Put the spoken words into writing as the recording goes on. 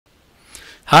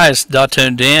Hi, it's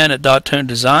DotTone Dan at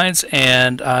DotToneDesigns,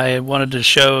 and I wanted to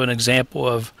show an example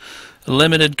of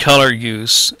limited color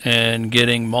use and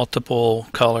getting multiple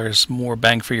colors, more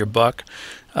bang for your buck.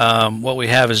 What we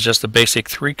have is just a basic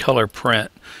 3-color print,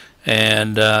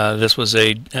 and this was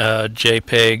a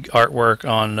JPEG artwork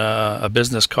on a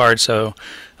business card, so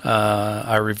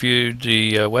I reviewed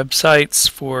the websites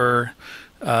for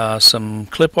some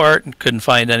clip art and couldn't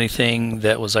find anything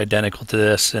that was identical to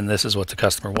this, and this is what the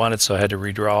customer wanted, so I had to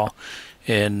redraw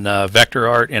in vector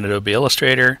art in Adobe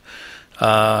Illustrator.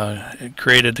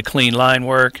 Created the clean line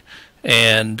work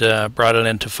and brought it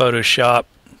into Photoshop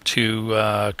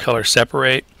to color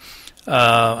separate.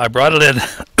 I brought it in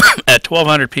at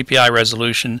 1200 ppi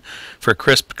resolution for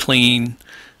crisp, clean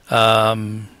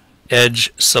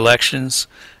edge selections.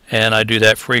 And I do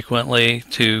that frequently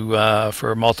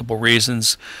for multiple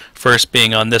reasons. First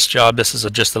being on this job, this is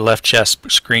just a left chest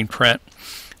screen print.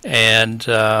 And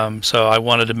so I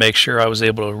wanted to make sure I was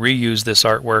able to reuse this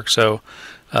artwork. So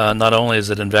not only is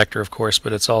it in vector, of course,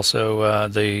 but it's also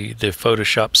the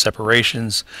Photoshop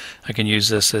separations. I can use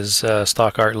this as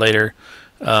stock art later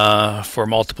for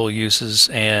multiple uses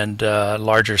and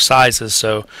larger sizes.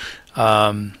 So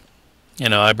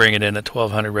I bring it in at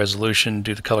 1200 resolution,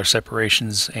 do the color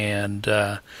separations, and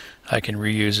I can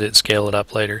reuse it, scale it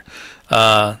up later.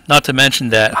 Not to mention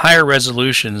that higher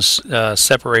resolutions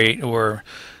separate or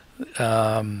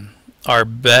are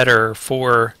better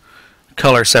for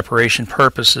color separation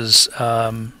purposes.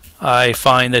 I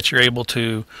find that you're able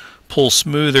to pull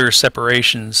smoother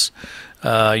separations.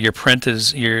 Your print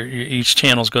each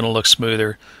channel is going to look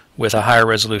smoother with a higher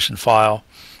resolution file.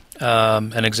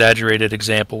 An exaggerated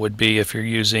example would be if you're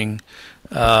using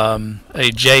a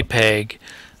JPEG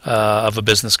of a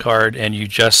business card and you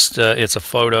just it's a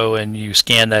photo and you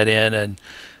scan that in and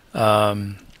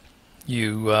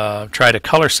you try to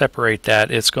color separate that,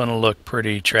 it's going to look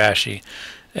pretty trashy,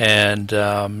 and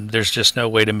there's just no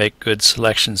way to make good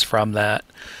selections from that.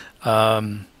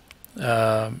 The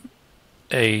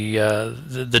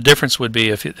difference would be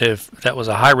if that was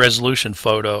a high resolution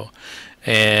photo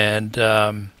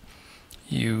and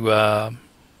you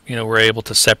were able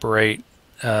to separate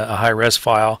a high-res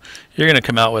file, you're going to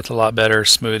come out with a lot better,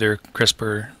 smoother,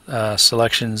 crisper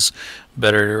selections,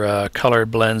 better color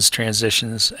blends,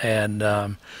 transitions,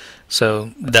 and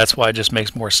so that's why it just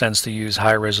makes more sense to use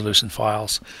high-resolution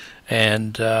files.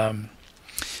 And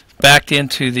back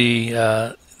into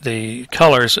the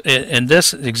colors. In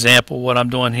this example, what I'm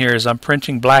doing here is I'm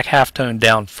printing black halftone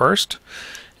down first,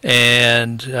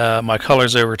 and my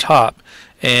colors over top.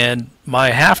 And my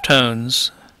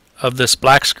halftones of this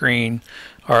black screen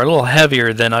are a little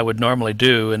heavier than I would normally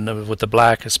do, and with the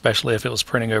black, especially if it was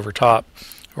printing over top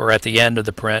or at the end of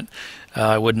the print,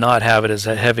 I would not have it as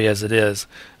heavy as it is.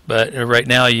 But right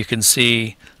now you can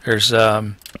see there's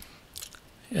and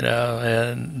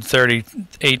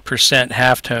 38%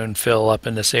 halftone fill up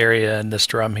in this area, and this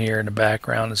drum here in the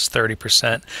background is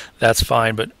 30%. That's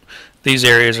fine, but these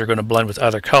areas are going to blend with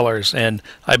other colors, and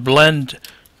I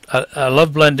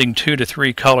love blending 2 to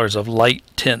 3 colors of light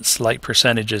tints, light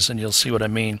percentages, and you'll see what I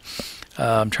mean.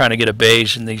 I'm trying to get a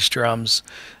beige in these drums,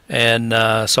 and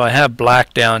so I have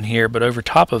black down here, but over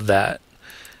top of that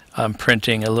I'm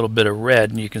printing a little bit of red,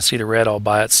 and you can see the red all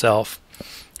by itself,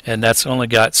 and that's only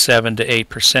got 7 to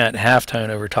 8% halftone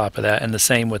over top of that, and the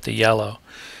same with the yellow.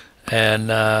 And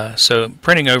so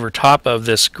printing over top of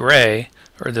this gray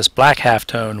or this black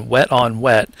halftone wet on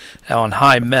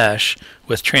high mesh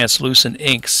with translucent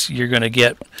inks, you're going to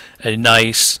get a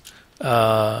nice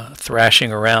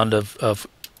thrashing around of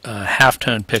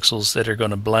halftone pixels that are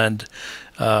going to blend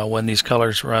when these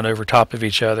colors run over top of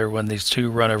each other. When these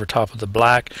two run over top of the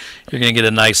black, you're going to get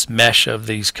a nice mesh of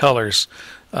these colors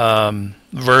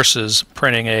versus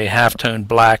printing a halftone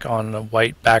black on a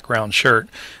white background shirt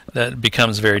that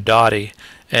becomes very dotty.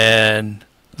 And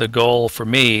the goal for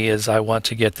me is I want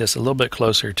to get this a little bit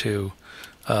closer to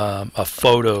a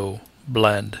photo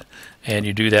blend, and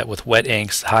you do that with wet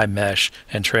inks, high mesh,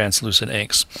 and translucent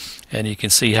inks. And you can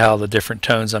see how the different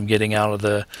tones I'm getting out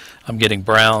of I'm getting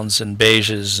browns and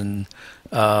beiges and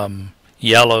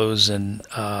yellows and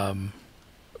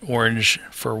orange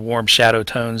for warm shadow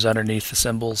tones underneath the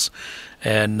symbols,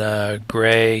 and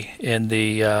gray in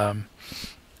the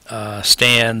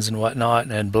stands and whatnot,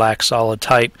 and black solid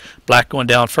type. Black going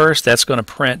down first, that's going to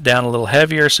print down a little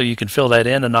heavier, so you can fill that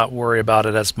in and not worry about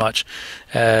it as much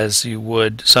as you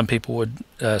would. Some people would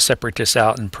separate this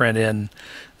out and print in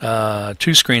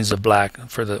 2 screens of black,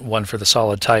 one for the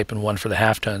solid type and one for the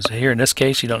halftones. Here in this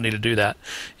case, you don't need to do that.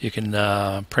 You can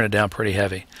print it down pretty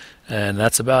heavy, and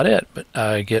that's about it. But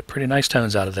I get pretty nice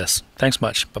tones out of this. Thanks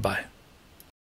much. Bye-bye.